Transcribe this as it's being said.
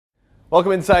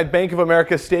Welcome inside Bank of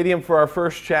America Stadium for our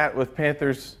first chat with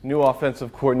Panthers' new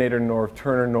offensive coordinator, Norv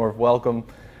Turner. Norv, welcome.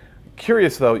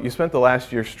 Curious though, you spent the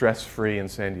last year stress-free in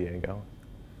San Diego.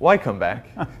 Why come back?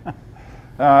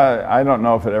 I don't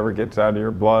know if it ever gets out of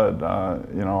your blood.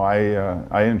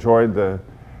 I enjoyed the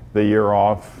year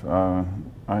off.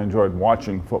 I enjoyed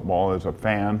watching football as a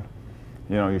fan.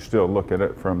 You still look at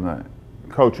it from the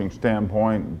coaching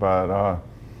standpoint, but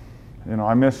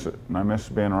I miss it. And I miss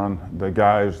being around the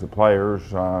guys, the players.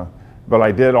 But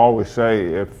I did always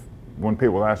say, when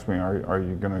people ask me, are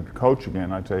you going to coach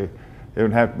again? I'd say it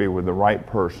would have to be with the right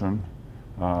person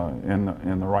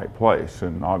in the right place.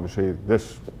 And obviously,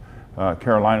 this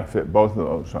Carolina fit both of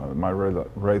those. My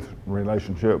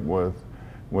relationship with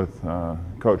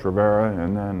Coach Rivera,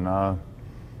 and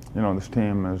then this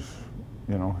team is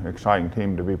exciting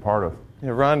team to be part of.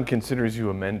 Yeah, Ron considers you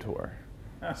a mentor.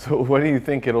 So what do you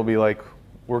think it'll be like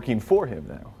working for him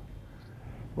now?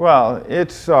 Well,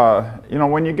 it's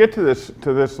when you get to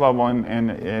this level,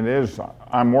 and it is,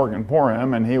 I'm working for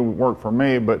him and he worked for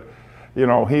me, but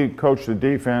he coached the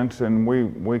defense and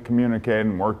we communicate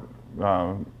and work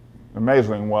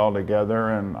amazingly well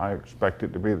together, and I expect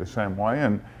it to be the same way,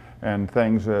 and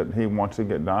things that he wants to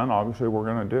get done, obviously we're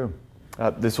going to do.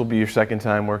 This will be your second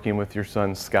time working with your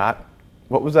son Scott.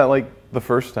 What was that like the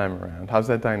first time around? How's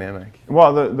that dynamic?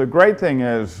 Well, the great thing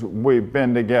is we've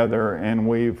been together and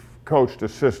we've coached a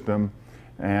system,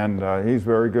 and he's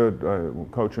very good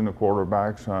coaching the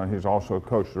quarterbacks. He's also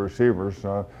coached the receivers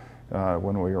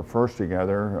when we were first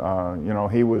together.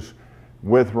 He was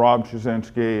with Rob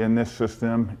Jasinski in this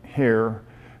system here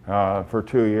for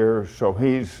 2 years, so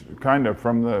he's kind of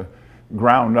from the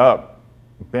ground up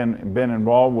been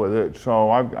involved with it. So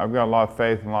I've got a lot of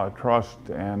faith and a lot of trust,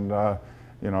 and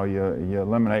you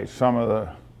eliminate some of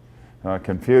the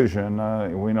confusion.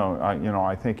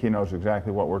 I think he knows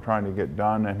exactly what we're trying to get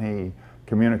done, and he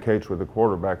communicates with the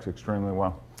quarterbacks extremely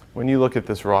well. When you look at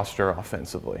this roster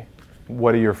offensively,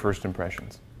 what are your first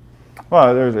impressions?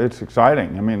 Well, it's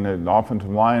exciting. I mean, the offensive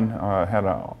line had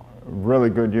a really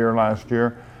good year last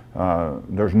year.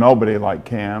 There's nobody like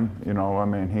Cam.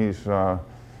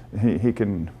 He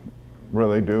can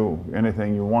really do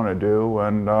anything you want to do,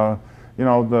 and the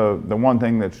one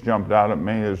thing that's jumped out at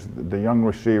me is the young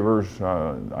receivers.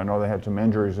 I know they had some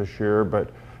injuries this year, but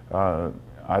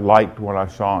I liked what I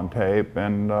saw on tape,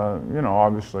 and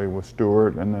obviously with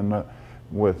Stewart, and then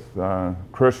with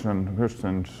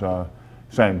Kristen's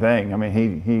same thing. I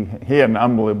mean, he had an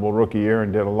unbelievable rookie year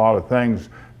and did a lot of things,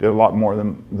 did a lot more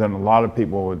than a lot of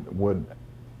people would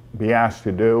be asked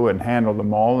to do, and handled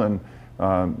them all, and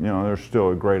there's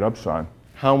still a great upside.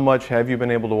 How much have you been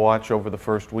able to watch over the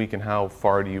first week, and how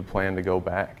far do you plan to go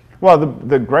back? Well,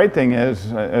 the great thing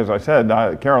is, as I said,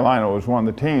 Carolina was one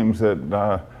of the teams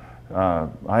that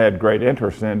I had great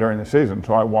interest in during the season,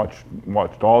 so I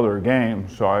watched all their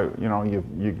games. So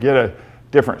you get a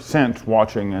different sense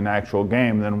watching an actual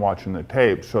game than watching the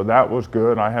tape. So that was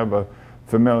good. I have a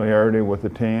familiarity with the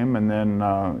team, and then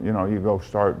you go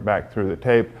start back through the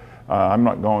tape. I'm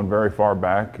not going very far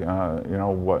back.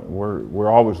 We're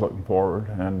always looking forward,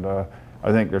 and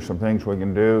I think there's some things we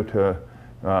can do to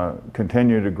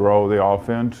continue to grow the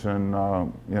offense, and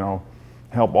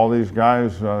help all these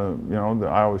guys. I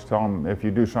always tell them, if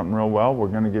you do something real well, we're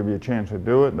going to give you a chance to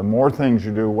do it. The more things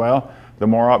you do well, the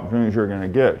more opportunities you're going to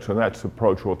get. So that's the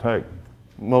approach we'll take.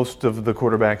 Most of the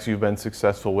quarterbacks you've been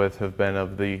successful with have been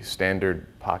of the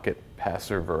standard pocket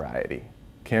passer variety.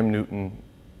 Cam Newton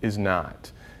is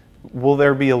not. Will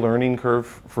there be a learning curve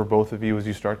for both of you as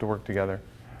you start to work together?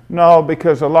 No,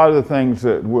 because a lot of the things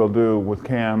that we'll do with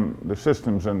Cam, the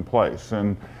system's in place,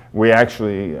 and we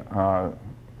actually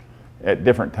at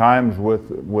different times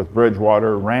with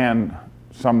Bridgewater ran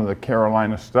some of the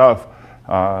Carolina stuff.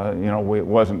 It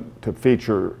wasn't to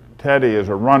feature Teddy as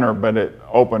a runner, but it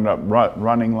opened up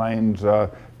running lanes.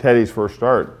 Teddy's first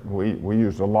start, we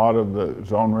used a lot of the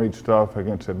zone read stuff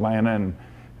against Atlanta,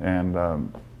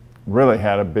 and really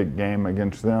had a big game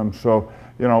against them. So,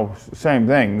 same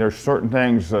thing. There's certain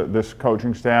things that this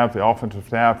coaching staff, the offensive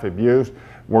staff have used.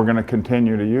 We're going to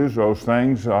continue to use those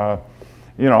things. I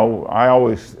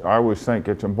always think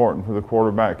it's important for the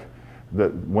quarterback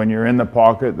that when you're in the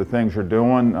pocket, the things you're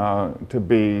doing, to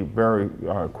be very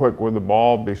quick with the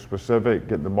ball, be specific,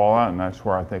 get the ball out, and that's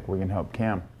where I think we can help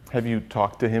Cam. Have you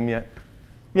talked to him yet?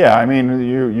 Yeah, I mean,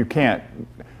 you can't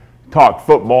talk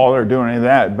football or do any of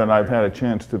that, but I've had a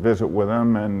chance to visit with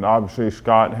him, and obviously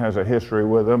Scott has a history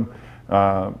with him.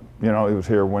 He was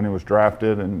here when he was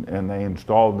drafted, and they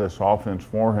installed this offense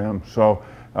for him. So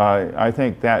I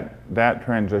think that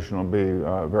transition will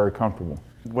be very comfortable.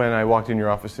 When I walked in your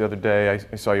office the other day,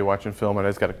 I saw you watching film, and I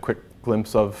just got a quick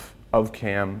glimpse of of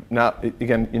Cam. Now,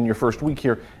 again, in your first week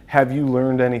here, have you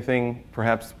learned anything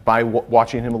perhaps by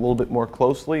watching him a little bit more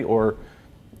closely, or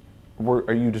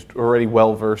are you just already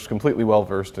completely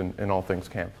well-versed in all things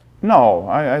Cam? No,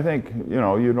 I think,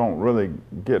 you don't really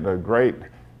get a great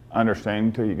understanding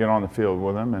until you get on the field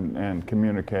with him and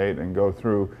communicate and go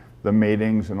through the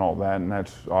meetings and all that, and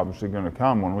that's obviously going to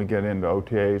come when we get into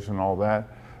OTAs and all that.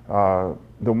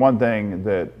 The one thing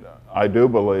that I do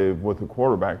believe with the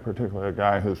quarterback, particularly a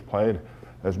guy who's played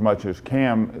as much as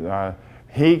Cam,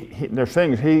 there's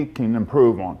things he can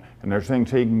improve on, and there's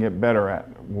things he can get better at,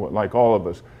 like all of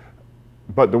us.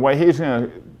 But the way he's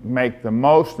going to make the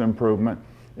most improvement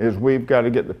is we've got to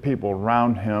get the people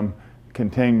around him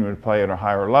continuing to play at a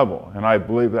higher level. And I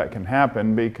believe that can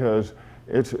happen because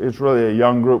it's really a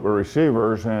young group of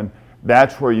receivers, and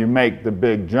that's where you make the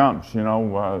big jumps.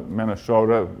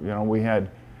 Minnesota, we had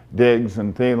Diggs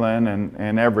and Thielen,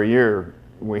 and every year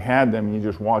we had them. You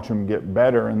just watch them get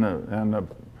better, and the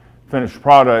finished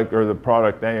product, or the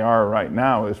product they are right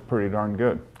now, is pretty darn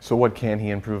good. So what can he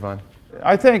improve on?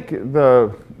 I think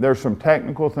there's some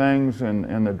technical things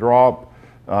in the drop,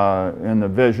 in the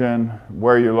vision,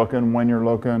 where you're looking, when you're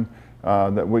looking,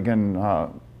 that we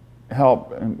can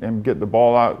help and get the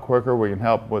ball out quicker. We can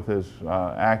help with his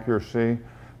accuracy,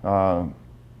 and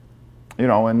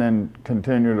then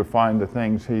continue to find the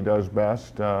things he does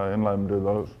best and let him do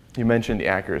those. You mentioned the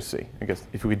accuracy. I guess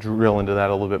if we drill into that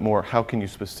a little bit more, how can you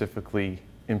specifically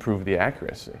improve the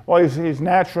accuracy? Well, he's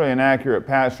naturally an accurate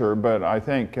passer, but I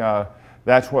think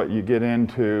that's what you get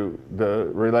into the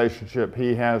relationship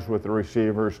he has with the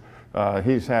receivers.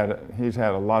 He's had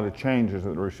a lot of changes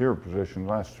at the receiver position the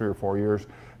last 3 or 4 years.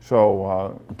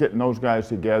 So getting those guys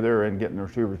together and getting the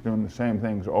receivers doing the same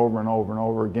things over and over and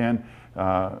over again,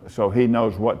 so he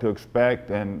knows what to expect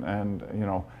and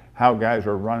how guys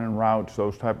are running routes,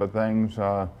 those type of things.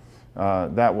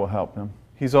 That will help him.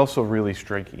 He's also really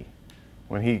streaky.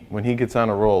 When he gets on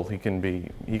a roll, he can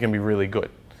be really good.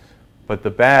 But the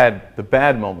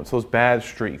bad moments, those bad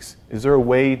streaks, is there a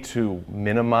way to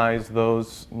minimize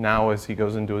those now as he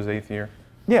goes into his 8th year?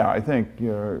 Yeah, I think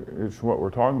it's what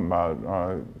we're talking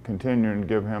about, continuing to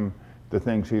give him the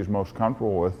things he's most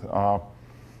comfortable with.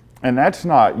 And that's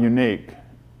not unique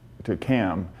to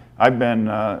Cam. I've been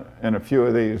in a few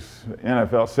of these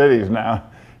NFL cities now,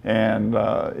 and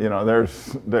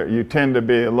you tend to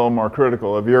be a little more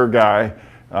critical of your guy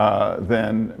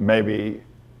than maybe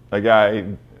a guy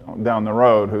down the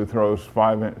road who throws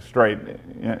 5 straight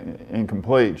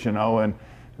incompletes,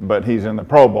 but he's in the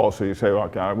Pro Bowl, so you say, well,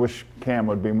 God, I wish Cam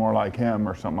would be more like him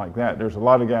or something like that. There's a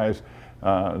lot of guys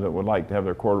that would like to have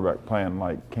their quarterback playing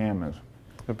like Cam is.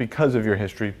 But because of your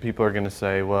history, people are going to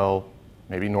say, well,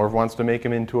 maybe Norv wants to make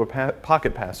him into a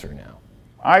pocket passer now.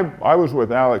 I was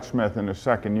with Alex Smith in his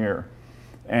 2nd year,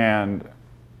 and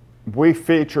we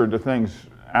featured the things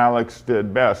Alex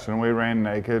did best, and we ran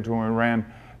nakeds, and we ran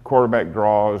quarterback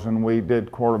draws, and we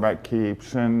did quarterback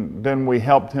keeps, and then we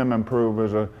helped him improve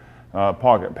as a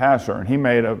pocket passer, and he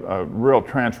made a real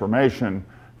transformation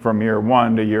from year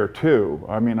 1 to year 2.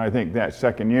 I mean, I think that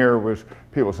 2nd year was,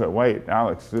 people said, wait,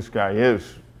 Alex, this guy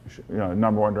is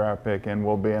 #1 draft pick and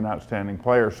will be an outstanding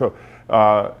player. So,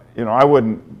 I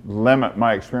wouldn't limit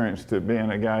my experience to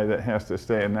being a guy that has to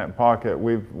stay in that pocket.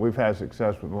 We've had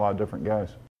success with a lot of different guys.